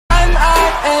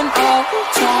and all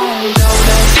time.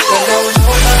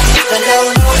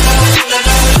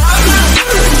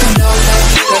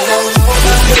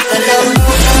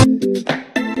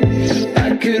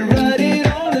 I could write it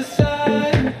on the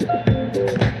side.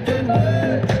 The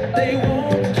words, they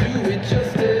won't do it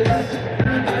justice. I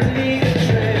need a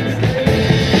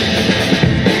translation.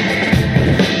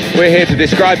 We're here to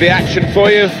describe the action for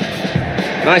you.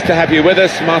 Nice to have you with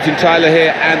us. Martin Tyler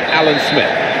here and Alan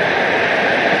Smith.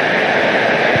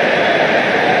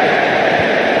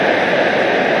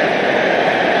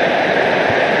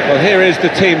 Well, here is the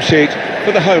team sheet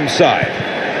for the home side.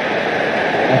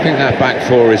 I think that back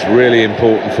four is really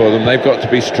important for them. They've got to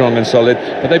be strong and solid,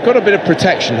 but they've got a bit of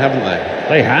protection, haven't they?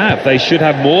 They have. They should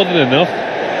have more than enough.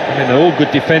 I mean, they're all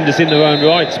good defenders in their own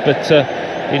rights, but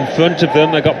in front of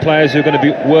them, they've got players who are going to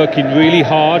be working really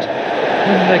hard.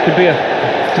 And they could be a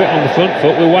threat on the front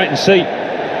foot. We'll wait and see.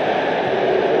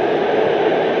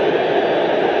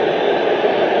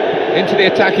 Into the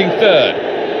attacking third.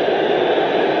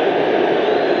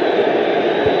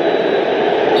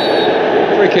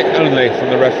 Free kick only from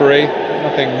the referee.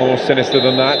 Nothing more sinister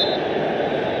than that.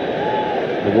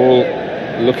 The wall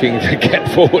looking to get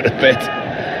forward a bit.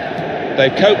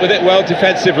 They've coped with it well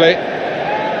defensively.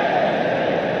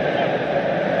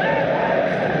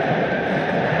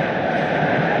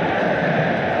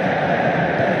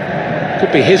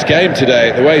 Could be his game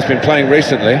today, the way he's been playing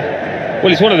recently. Well,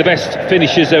 he's one of the best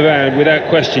finishers around, without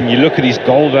question. You look at his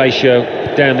goal ratio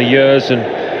down the years, and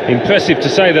impressive to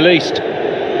say the least.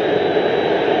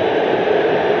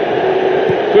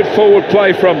 Good forward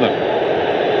play from them.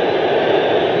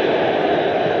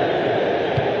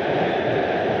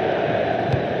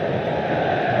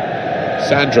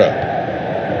 Sandro.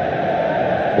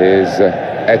 Here's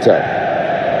Eto.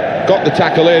 Got the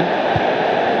tackle in.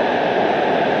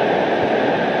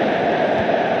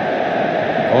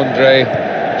 Andre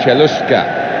Cheluska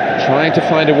trying to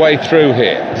find a way through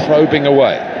here, probing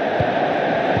away.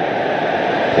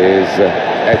 Here's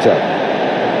Eto.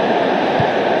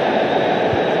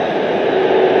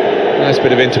 Nice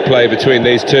bit of interplay between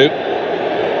these two.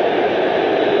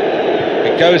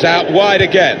 It goes out wide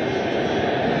again.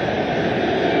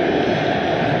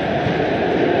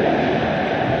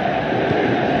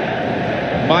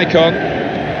 Maicon.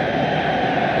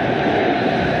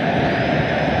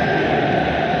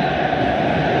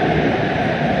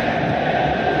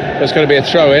 There's going to be a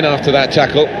throw-in after that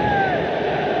tackle.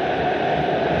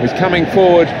 He's coming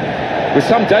forward with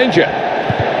some danger.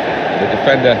 The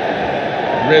defender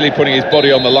really putting his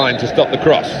body on the line to stop the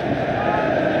cross.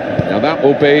 Now that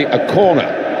will be a corner.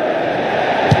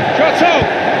 Shots on!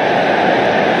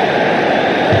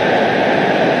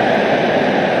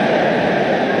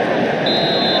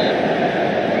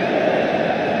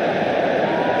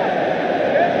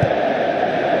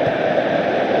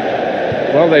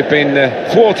 Well, they've been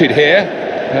thwarted here.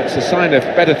 That's a sign of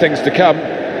better things to come.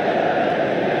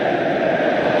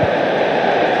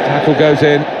 Tackle goes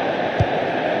in.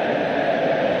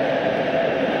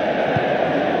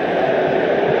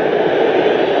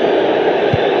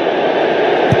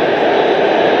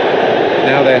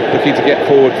 Now they're looking to get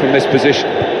forward from this position.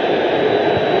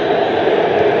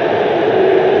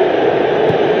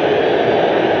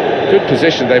 Good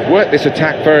position. They've worked this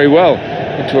attack very well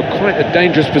into quite a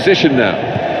dangerous position now.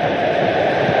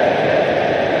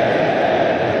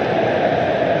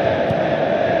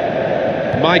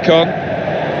 Maicon.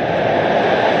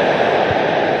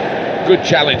 Good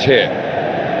challenge here.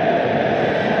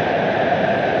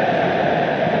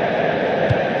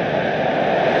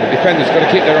 The defenders got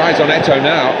to keep their eyes on Eto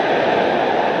now.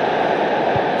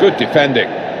 Good defending.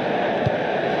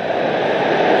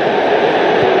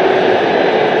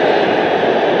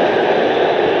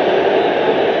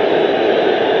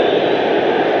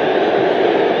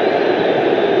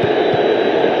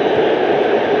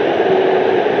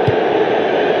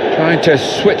 Trying to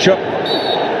switch up,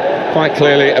 quite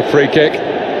clearly a free kick.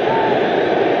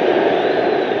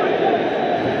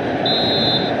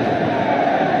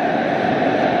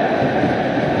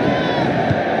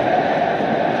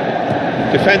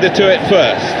 Defender to it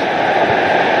first.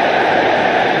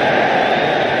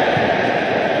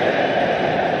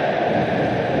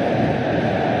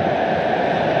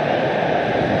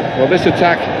 Well, this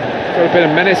attack got a bit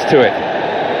of menace to it.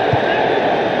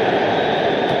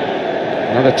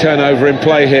 Another turnover in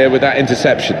play here with that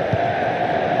interception.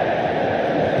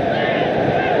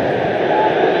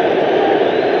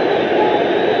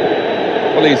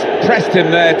 Well, he's pressed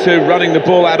him there to running the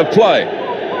ball out of play.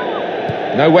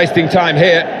 No wasting time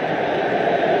here.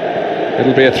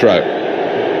 It'll be a throw.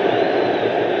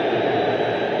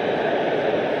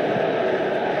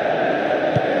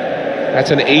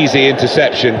 That's an easy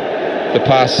interception. The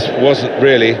pass wasn't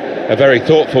really a very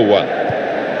thoughtful one.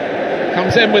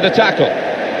 Comes in with a tackle.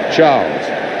 Charles.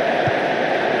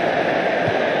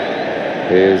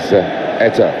 Here's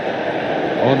Eto.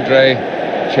 Andre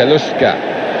Chelushka.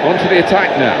 Onto the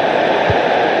attack now.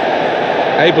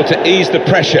 Able to ease the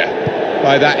pressure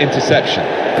by that interception.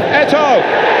 Eto! Oh,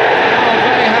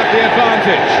 they have the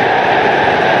advantage.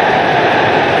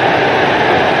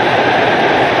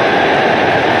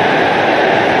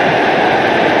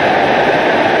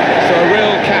 So a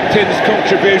real captain's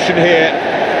contribution here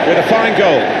with a fine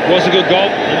goal. Was a good goal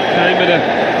and came at a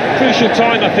crucial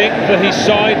time, I think, for his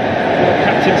side.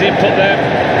 Captain's input there.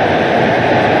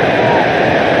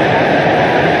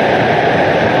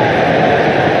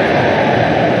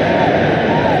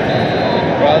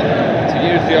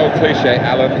 The old cliche,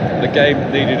 Alan, the game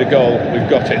needed a goal, we've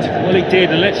got it. Well, it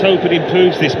did, and let's hope it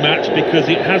improves this match, because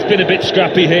it has been a bit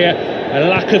scrappy here, a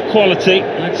lack of quality.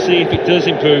 Let's see if it does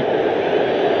improve.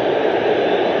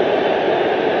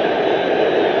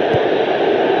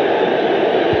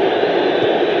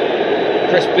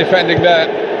 Crisp defending there.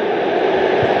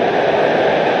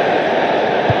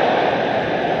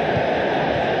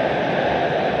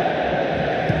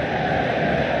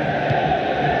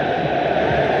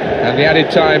 And the added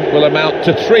time will amount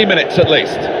to 3 minutes at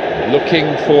least.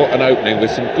 Looking for an opening with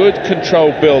some good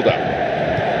controlled build-up.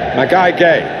 Magai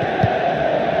Gay.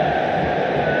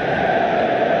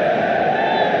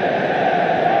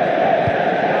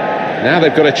 Now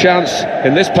they've got a chance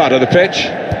in this part of the pitch.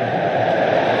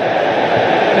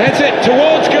 Heads it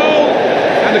towards goal.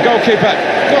 And the goalkeeper got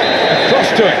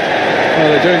across to it. Well,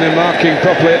 they're doing their marking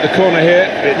properly at the corner here.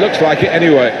 It looks like it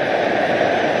anyway.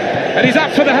 And he's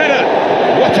up for the header.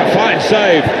 What a fine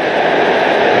save.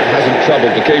 That hasn't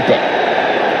troubled the keeper.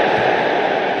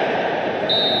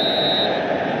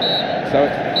 So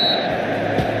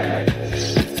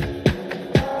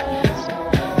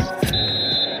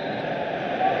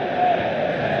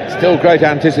still great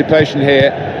anticipation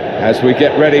here as we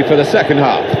get ready for the second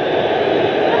half.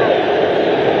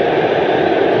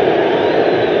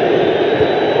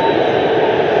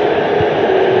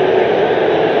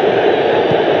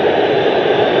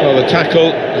 The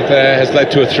tackle there has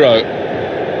led to a throw.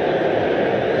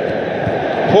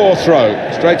 Poor throw,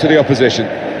 straight to the opposition.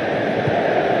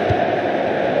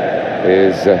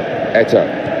 Here's Eto.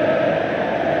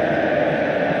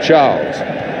 Charles.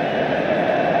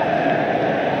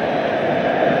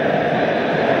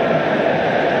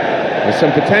 There's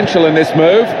some potential in this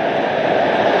move.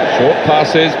 Short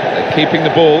passes, they're keeping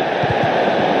the ball.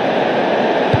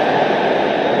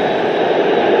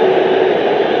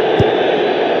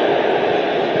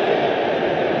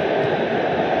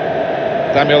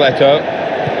 Samuel Eto.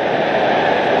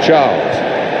 Charles.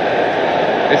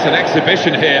 It's an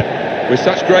exhibition here with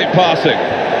such great passing.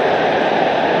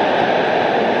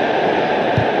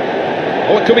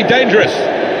 Oh, it could be dangerous.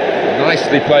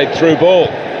 Nicely played through ball.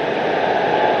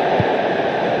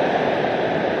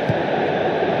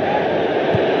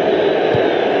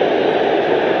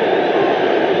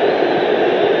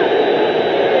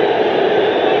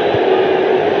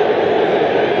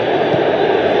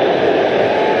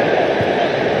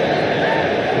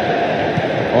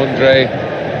 Andre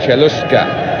Chelushka.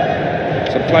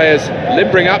 Some players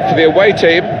limbering up for the away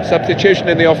team. Substitution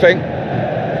in the offing.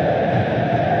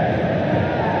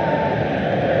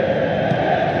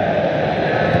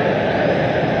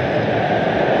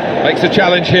 Makes a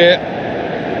challenge here.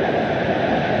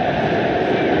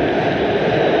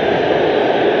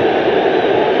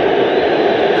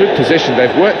 Good position.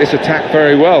 They've worked this attack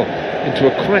very well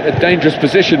into quite a dangerous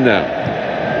position now.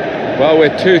 Well, we're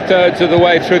 2/3 of the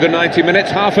way through the 90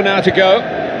 minutes, half an hour to go.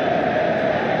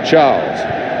 Charles.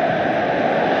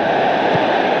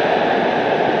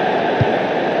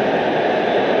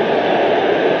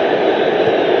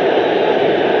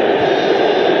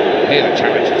 Here the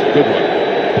challenge is a good one.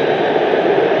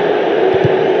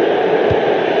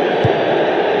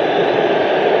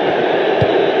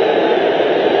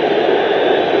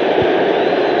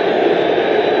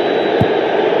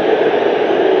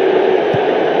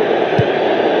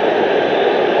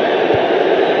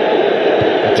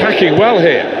 Attacking well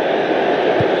here.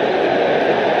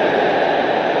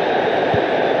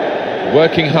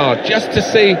 Working hard just to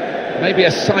see maybe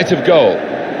a sight of goal.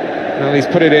 Well, he's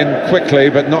put it in quickly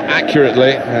but not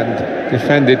accurately and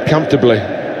defended comfortably.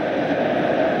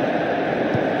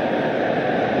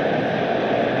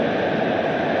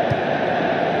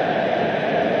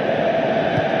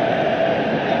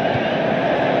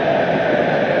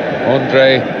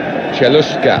 Andre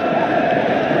Chelushka.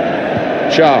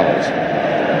 Charles.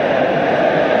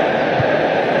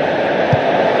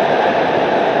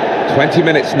 20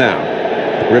 minutes now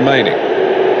remaining.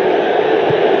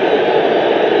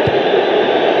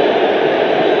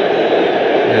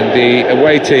 And the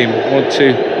away team want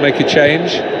to make a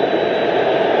change.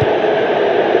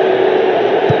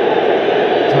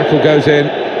 Tackle goes in.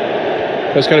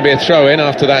 There's going to be a throw in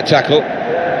after that tackle.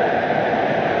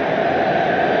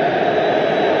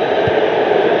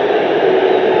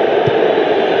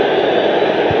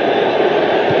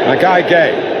 A guy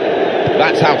gay.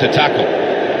 That's how to tackle.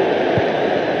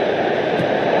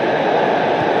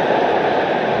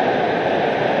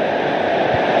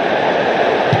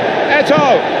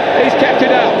 Eto! He's kept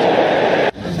it out.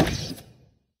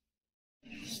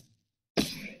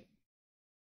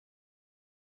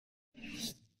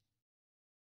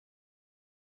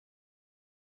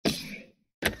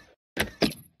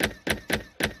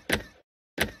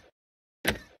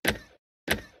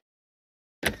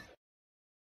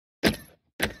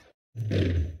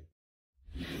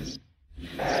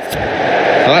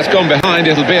 Well, that's gone behind,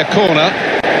 it'll be a corner.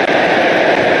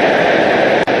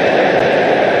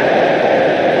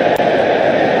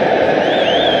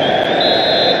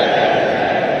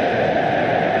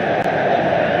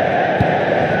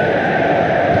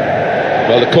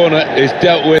 Well, the corner is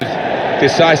dealt with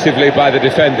decisively by the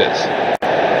defenders.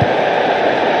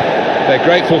 They're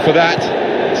grateful for that,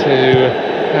 to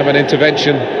have an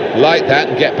intervention like that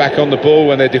and get back on the ball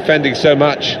when they're defending so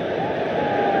much.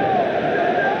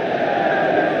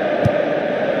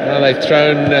 Well, they've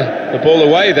thrown the ball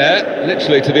away there,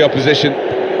 literally to the opposition.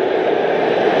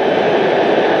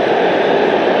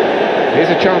 Here's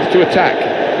a chance to attack.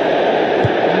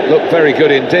 Looked very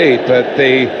good indeed, but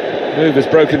the move has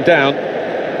broken down.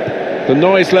 The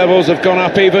noise levels have gone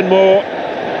up even more,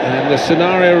 and the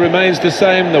scenario remains the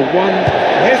same. The one...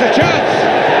 Here's a chance!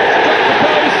 Struck the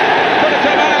post, could have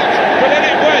come out, but then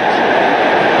it went.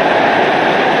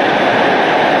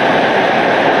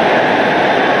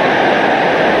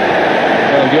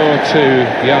 Well, you're too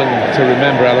young to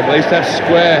remember, Alan. They used to have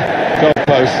square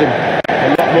goalposts, and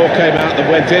a lot more came out than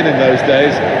went in those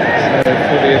days. So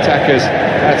for the attackers,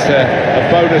 that's a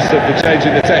bonus of the change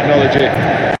in the technology.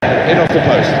 In off the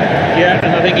post. Yeah,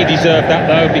 and I think he deserved that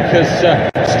though, because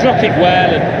struck it well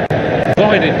and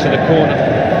wide into the corner.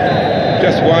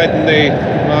 Just widen the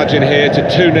margin here to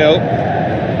 2-0.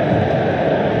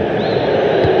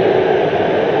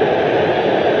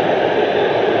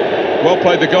 Well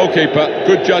played the goalkeeper,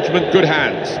 good judgment, good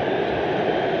hands.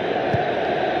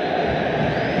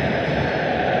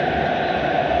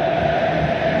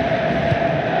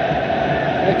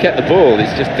 They kept the ball,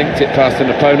 he's just dinked it past an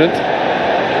opponent.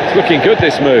 It's looking good,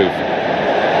 this move.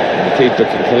 The keeper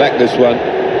can collect this one.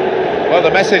 Well,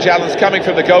 the message, Alan's coming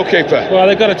from the goalkeeper. Well,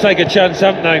 they've got to take a chance,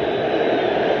 haven't they?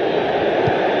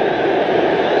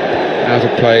 Out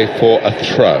of play for a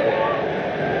throw.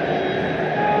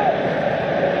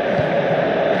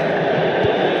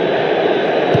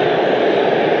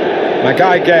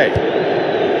 Magai Gay.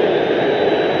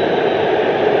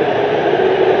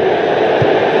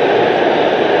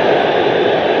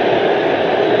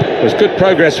 There's good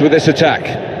progress with this attack.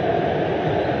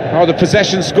 Oh, the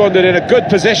possession squandered in a good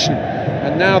position,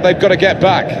 and now they've got to get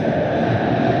back.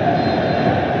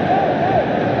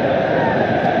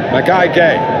 Magai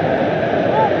Gay.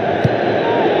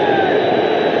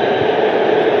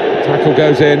 Tackle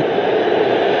goes in.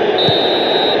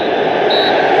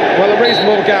 Well, a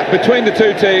reasonable gap between the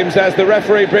two teams as the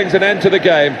referee brings an end to the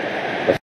game.